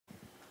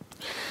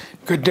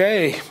Good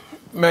day.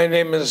 My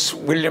name is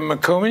William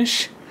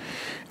McComish.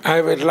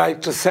 I would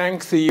like to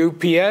thank the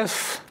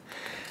UPF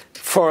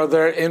for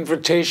their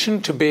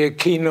invitation to be a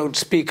keynote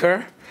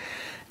speaker.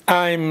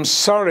 I'm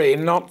sorry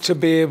not to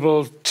be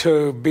able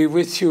to be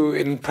with you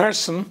in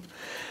person,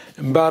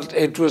 but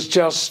it was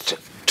just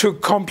too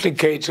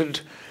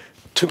complicated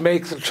to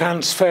make the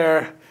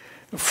transfer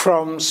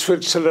from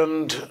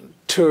Switzerland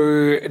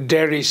to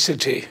Derry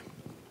city.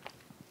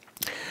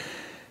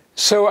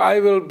 So I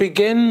will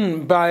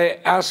begin by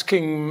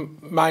asking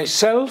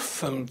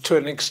myself, and to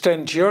an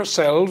extent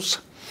yourselves,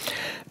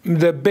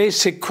 the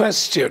basic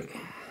question.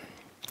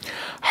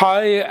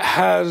 How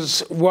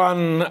has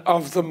one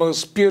of the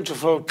most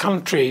beautiful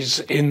countries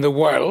in the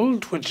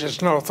world, which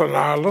is Northern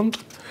Ireland,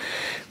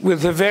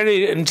 with a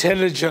very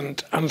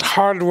intelligent and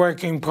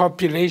hard-working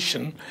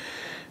population,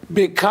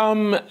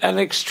 become an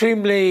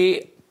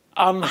extremely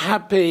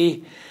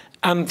unhappy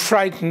and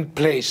frightened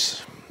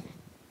place?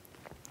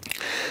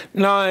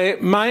 Now,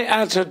 my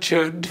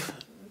attitude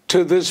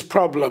to this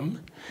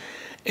problem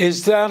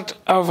is that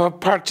of a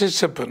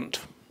participant,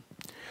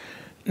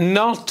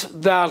 not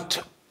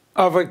that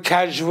of a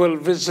casual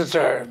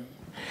visitor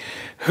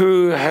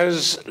who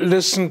has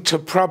listened to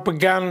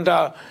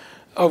propaganda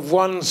of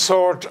one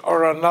sort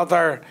or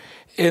another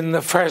in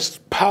the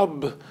first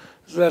pub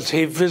that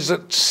he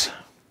visits.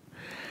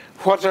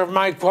 What are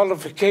my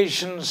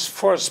qualifications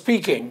for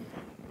speaking?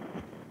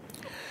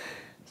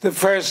 The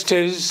first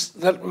is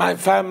that my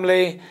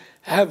family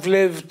have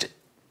lived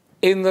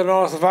in the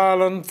north of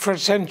Ireland for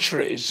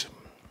centuries.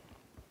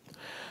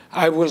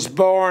 I was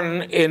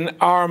born in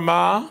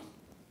Armagh.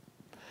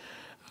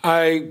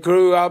 I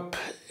grew up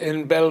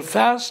in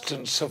Belfast,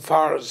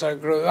 insofar as I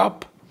grew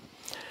up,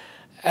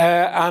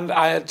 and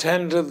I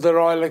attended the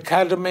Royal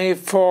Academy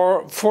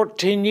for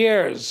 14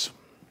 years.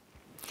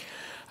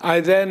 I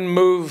then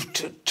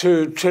moved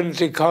to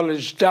Trinity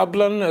College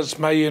Dublin as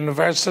my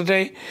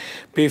university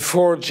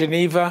before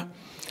Geneva,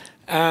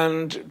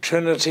 and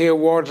Trinity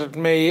awarded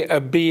me a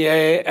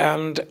BA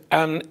and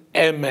an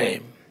MA.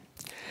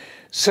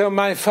 So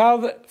my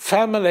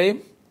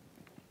family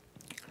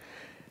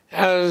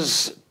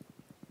has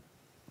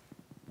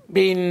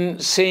been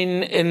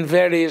seen in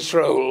various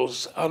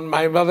roles. On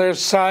my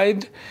mother's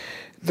side,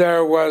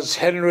 there was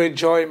Henry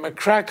Joy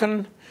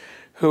McCracken,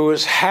 who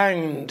was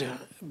hanged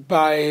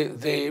by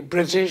the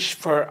British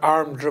for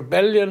armed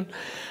rebellion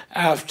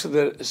after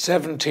the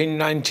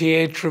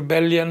 1798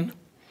 rebellion.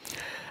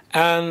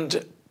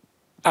 And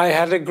I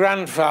had a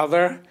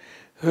grandfather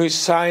who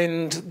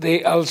signed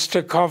the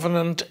Ulster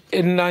Covenant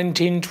in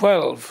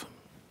 1912.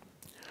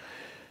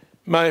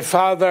 My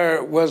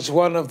father was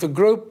one of the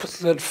group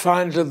that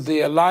founded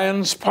the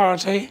Alliance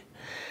Party.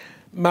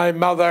 My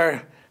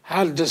mother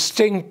had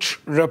distinct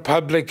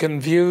Republican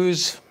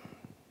views.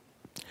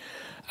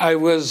 I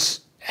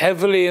was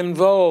heavily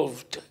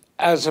involved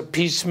as a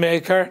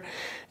peacemaker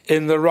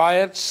in the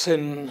riots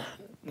in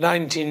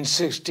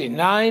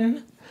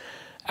 1969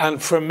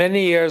 and for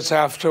many years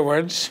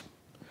afterwards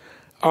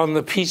on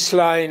the peace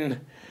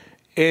line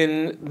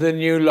in the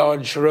New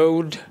Lodge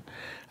Road.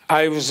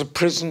 I was a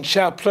prison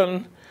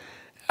chaplain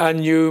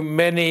and knew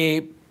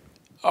many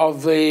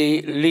of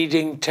the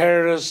leading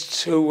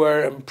terrorists who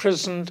were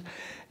imprisoned,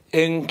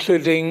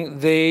 including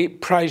the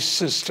Price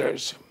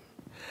sisters.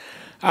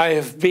 I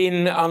have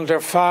been under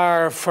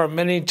fire for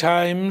many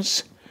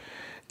times,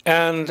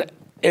 and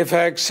if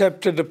I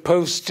accepted a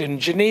post in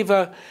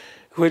Geneva,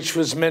 which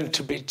was meant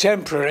to be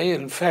temporary,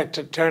 in fact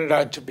it turned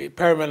out to be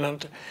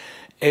permanent,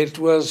 it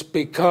was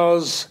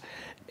because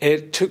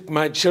it took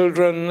my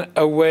children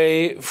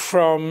away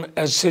from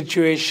a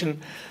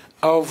situation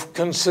of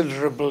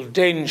considerable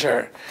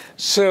danger.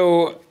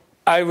 So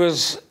I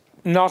was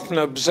not an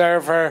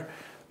observer,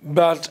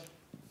 but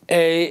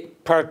a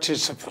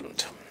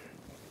participant.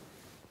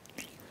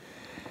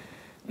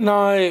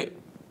 Now,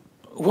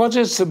 what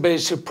is the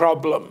basic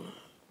problem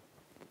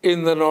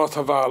in the north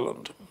of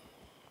Ireland?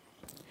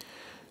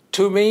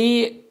 To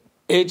me,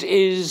 it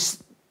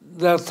is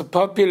that the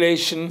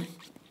population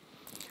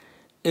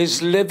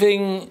is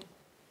living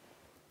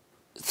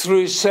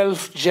through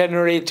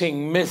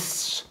self-generating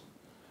myths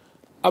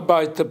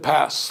about the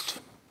past,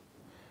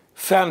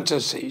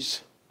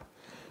 fantasies,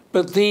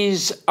 but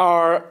these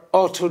are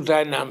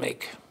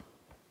autodynamic.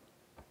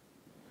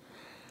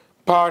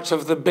 Part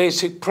of the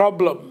basic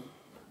problem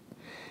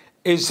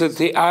is that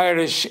the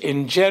Irish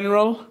in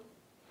general,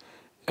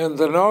 and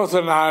the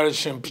Northern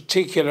Irish in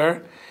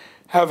particular,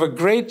 have a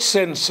great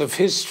sense of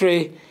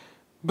history,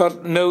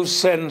 but no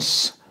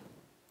sense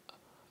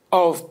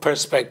of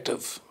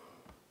perspective.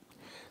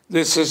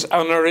 This is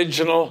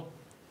unoriginal,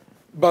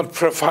 but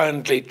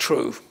profoundly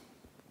true.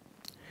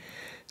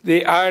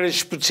 The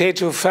Irish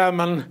potato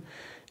famine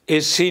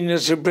is seen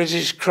as a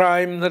British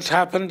crime that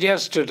happened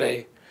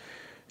yesterday.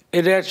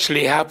 It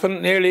actually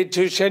happened nearly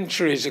 2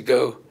 centuries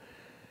ago,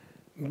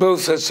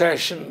 both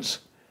assertions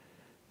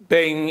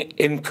being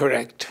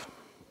incorrect.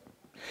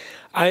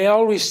 I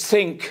always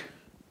think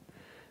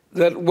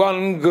that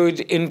one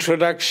good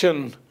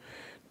introduction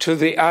to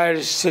the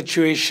Irish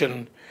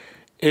situation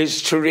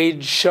is to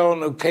read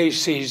Sean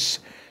O'Casey's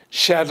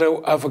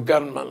Shadow of a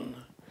Gunman.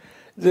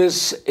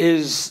 This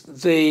is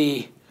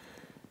the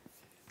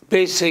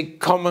basic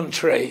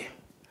commentary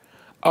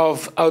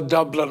of a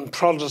Dublin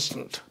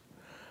Protestant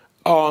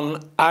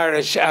on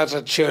Irish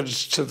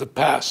attitudes to the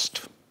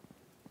past.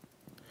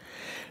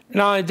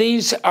 Now,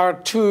 these are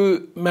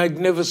two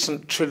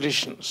magnificent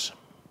traditions: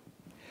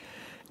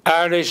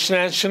 Irish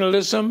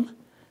nationalism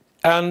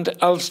and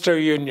Ulster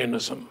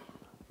Unionism.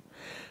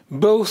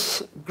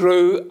 Both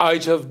grew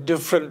out of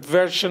different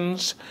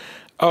versions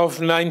of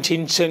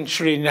 19th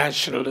century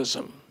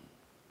nationalism.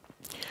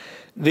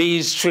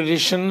 These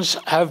traditions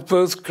have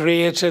both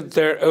created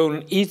their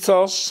own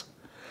ethos.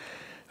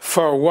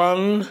 For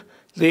one,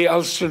 the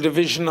Ulster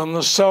Division on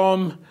the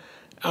Somme,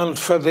 and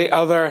for the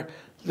other,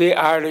 the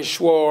Irish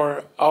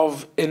War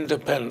of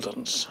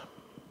Independence.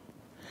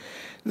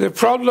 The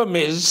problem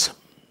is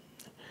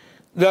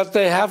that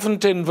they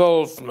haven't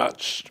involved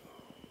much,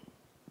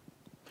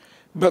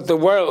 but the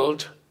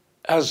world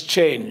has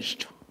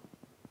changed.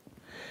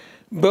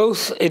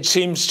 Both, it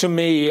seems to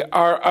me,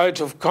 are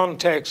out of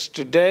context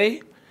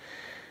today.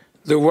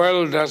 The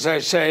world, as I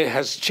say,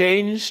 has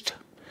changed.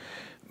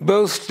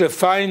 Both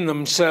define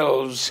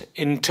themselves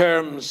in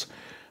terms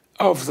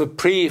of the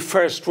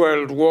pre-First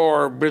World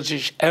War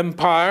British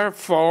Empire,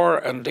 for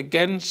and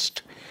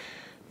against,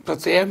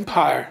 but the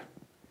empire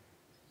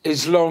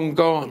is long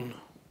gone.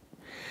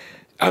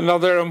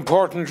 Another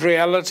important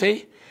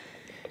reality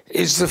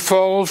is the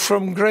fall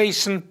from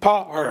grace and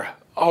power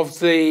of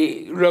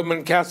the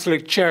Roman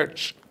Catholic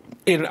Church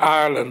in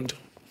Ireland,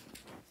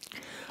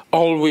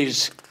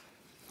 always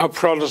a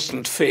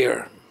Protestant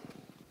fear.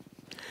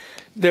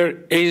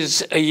 There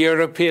is a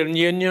European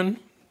Union,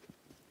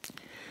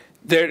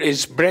 there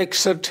is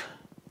Brexit,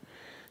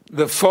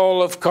 the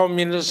fall of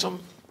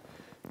communism,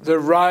 the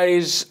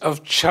rise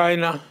of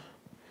China,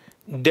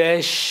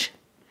 Daesh.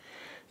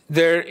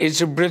 There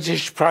is a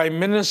British Prime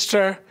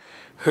Minister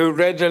who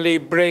readily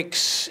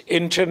breaks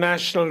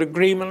international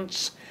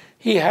agreements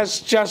he has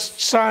just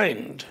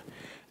signed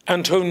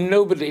and whom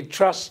nobody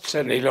trusts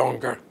any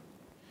longer.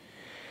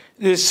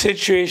 This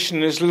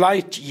situation is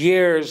light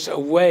years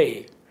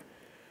away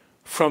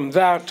from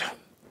that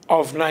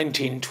of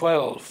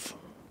 1912.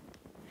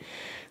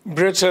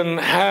 Britain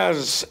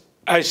has,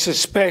 I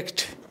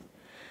suspect,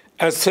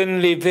 a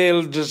thinly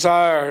veiled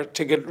desire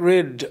to get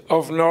rid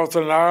of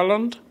Northern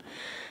Ireland,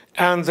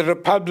 and the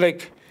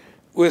Republic,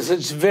 with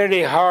its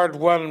very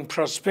hard-won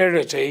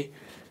prosperity,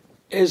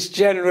 is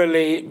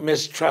generally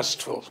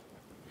mistrustful.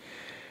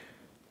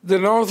 The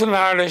Northern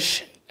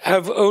Irish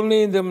have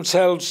only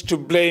themselves to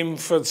blame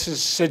for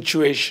this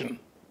situation.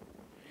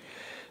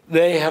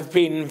 They have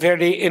been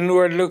very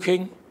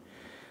inward-looking.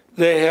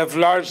 They have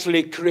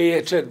largely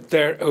created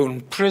their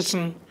own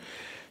prison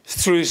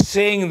through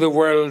seeing the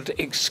world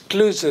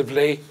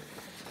exclusively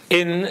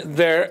in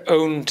their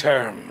own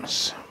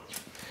terms.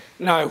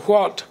 Now,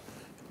 what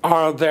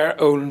are their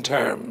own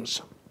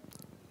terms?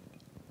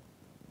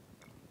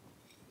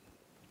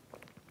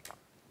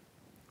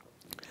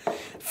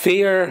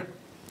 Fear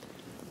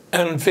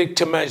and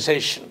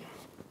victimization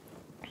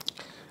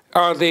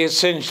are the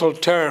essential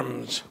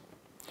terms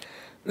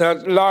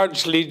that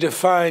largely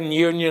define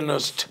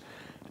Unionist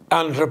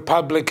and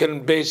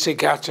Republican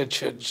basic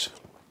attitudes.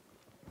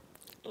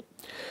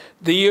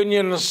 The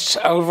Unionists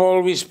have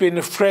always been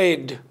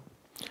afraid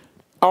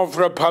of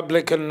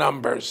Republican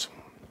numbers,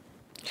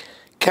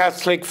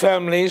 Catholic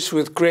families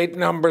with great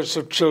numbers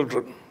of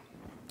children.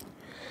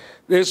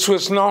 This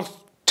was not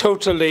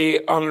totally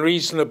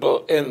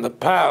unreasonable in the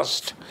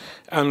past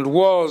and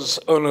was,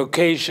 on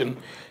occasion,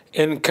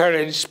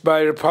 encouraged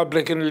by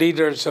Republican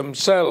leaders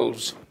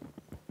themselves.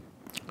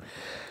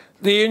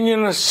 The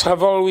Unionists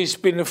have always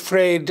been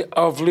afraid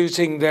of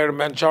losing their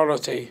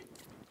majority,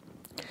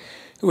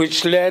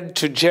 which led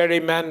to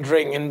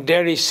gerrymandering in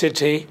Derry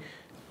City,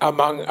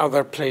 among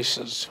other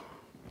places.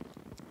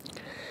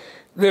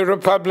 The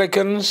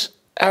Republicans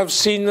have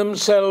seen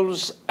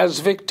themselves as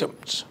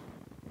victims,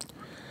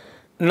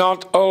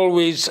 not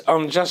always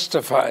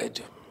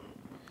unjustified,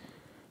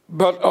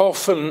 but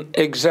often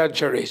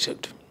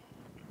exaggerated.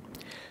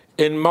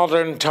 In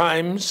modern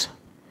times,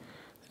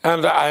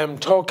 and I am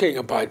talking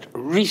about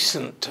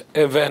recent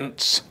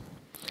events,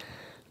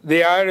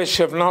 the Irish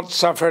have not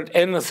suffered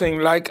anything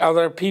like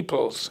other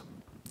peoples.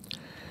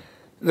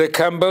 The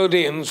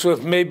Cambodians,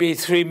 with maybe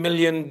 3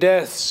 million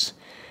deaths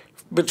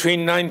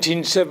between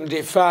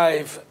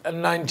 1975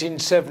 and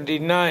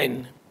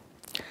 1979,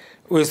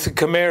 with the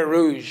Khmer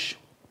Rouge.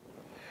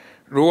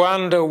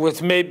 Rwanda,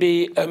 with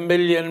maybe 1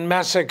 million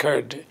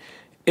massacred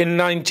in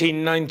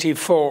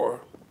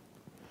 1994.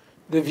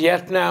 The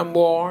Vietnam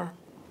War,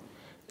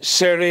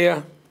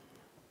 Syria.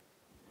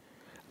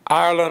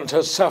 Ireland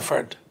has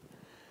suffered,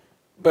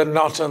 but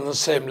not on the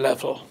same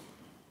level.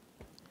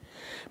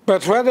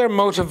 But whether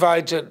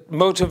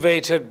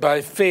motivated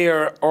by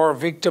fear or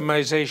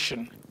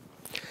victimization,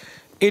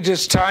 it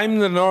is time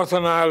the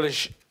Northern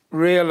Irish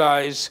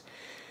realize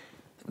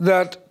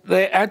that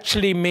they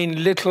actually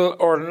mean little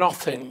or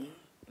nothing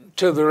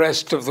to the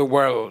rest of the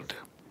world.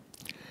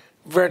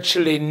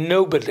 virtually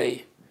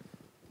nobody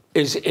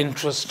is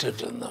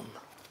interested in them.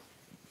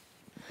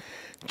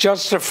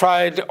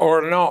 Justified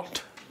or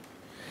not,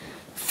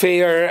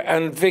 fear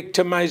and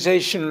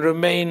victimization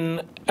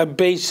remain a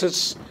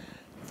basis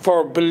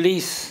for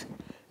belief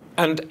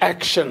and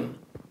action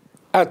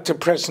at the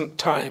present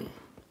time.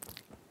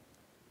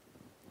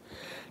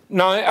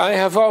 Now, I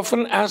have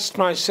often asked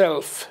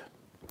myself,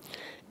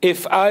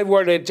 if I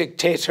were a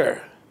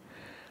dictator,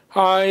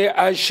 how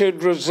I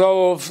should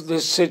resolve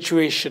this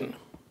situation.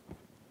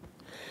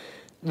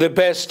 The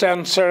best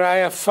answer I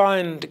have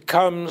found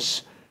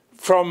comes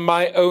from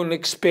my own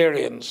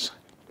experience.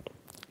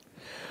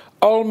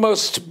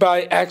 Almost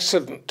by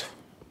accident,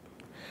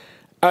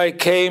 I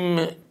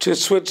came to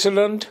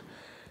Switzerland,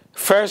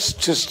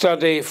 first to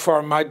study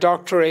for my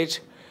doctorate,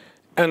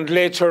 and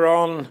later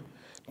on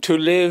to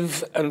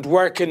live and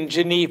work in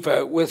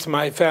Geneva with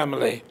my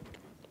family.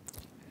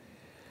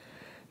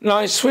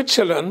 Now,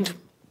 Switzerland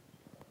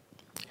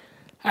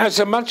has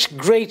a much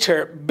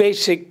greater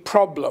basic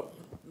problem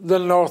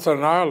than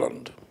Northern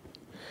Ireland.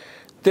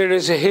 There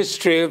is a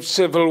history of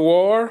civil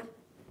war.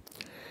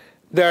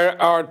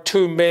 There are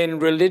two main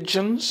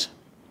religions,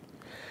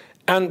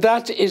 and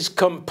that is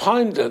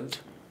compounded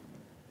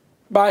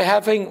by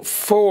having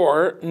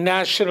 4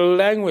 national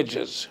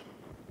languages.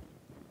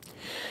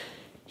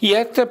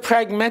 Yet the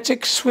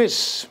pragmatic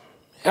Swiss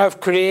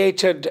have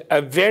created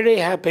a very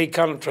happy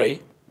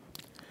country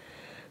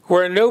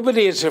where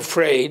nobody is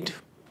afraid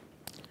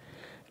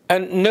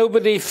and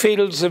nobody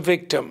feels a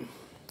victim.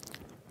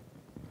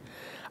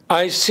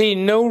 I see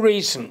no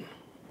reason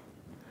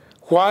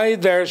why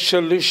their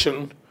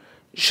solution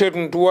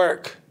shouldn't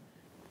work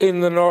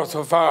in the north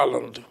of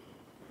Ireland.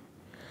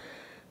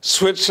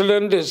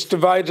 Switzerland is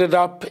divided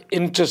up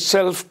into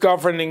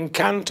self-governing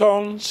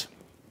cantons,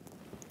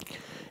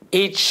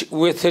 each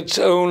with its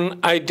own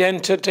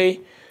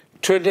identity,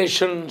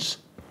 traditions,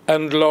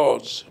 and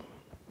laws.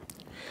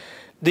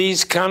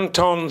 These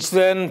cantons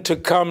then to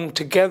come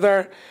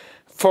together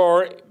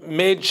for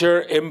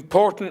major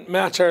important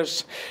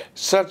matters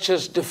such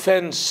as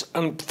defence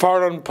and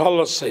foreign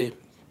policy.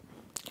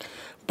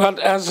 But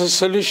as a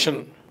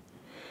solution,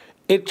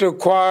 it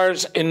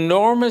requires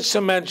enormous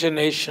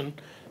imagination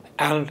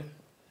and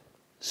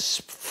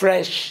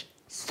fresh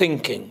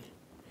thinking.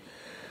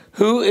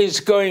 Who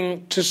is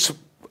going to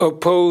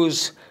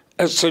oppose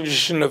a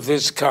solution of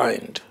this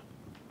kind?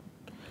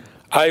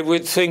 I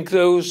would think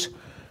those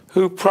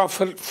who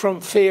profit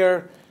from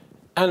fear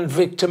and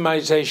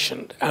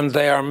victimization, and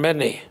they are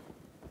many.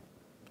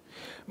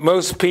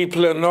 Most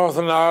people in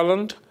Northern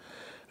Ireland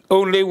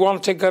only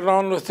want to get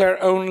on with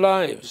their own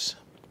lives.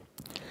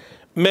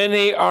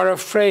 Many are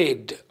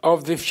afraid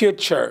of the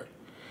future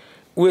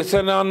with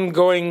an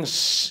ongoing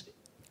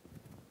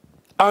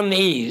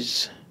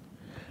unease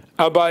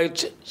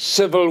about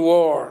civil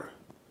war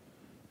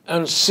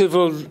and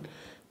civil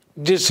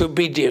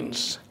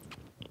disobedience.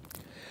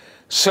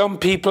 Some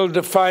people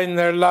define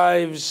their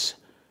lives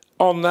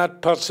on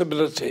that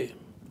possibility.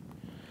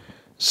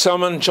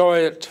 Some enjoy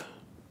it,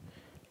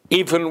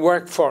 even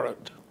work for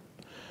it.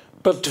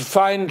 But to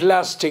find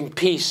lasting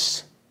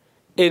peace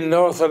in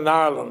Northern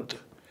Ireland,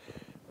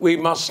 we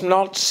must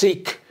not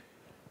seek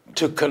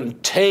to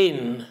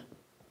contain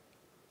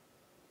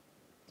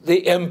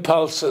the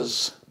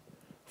impulses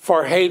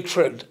for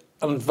hatred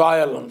and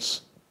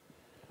violence,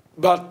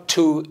 but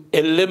to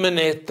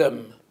eliminate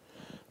them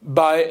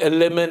by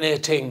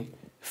eliminating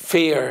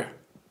fear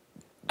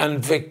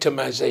and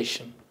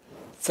victimization.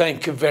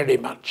 Thank you very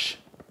much.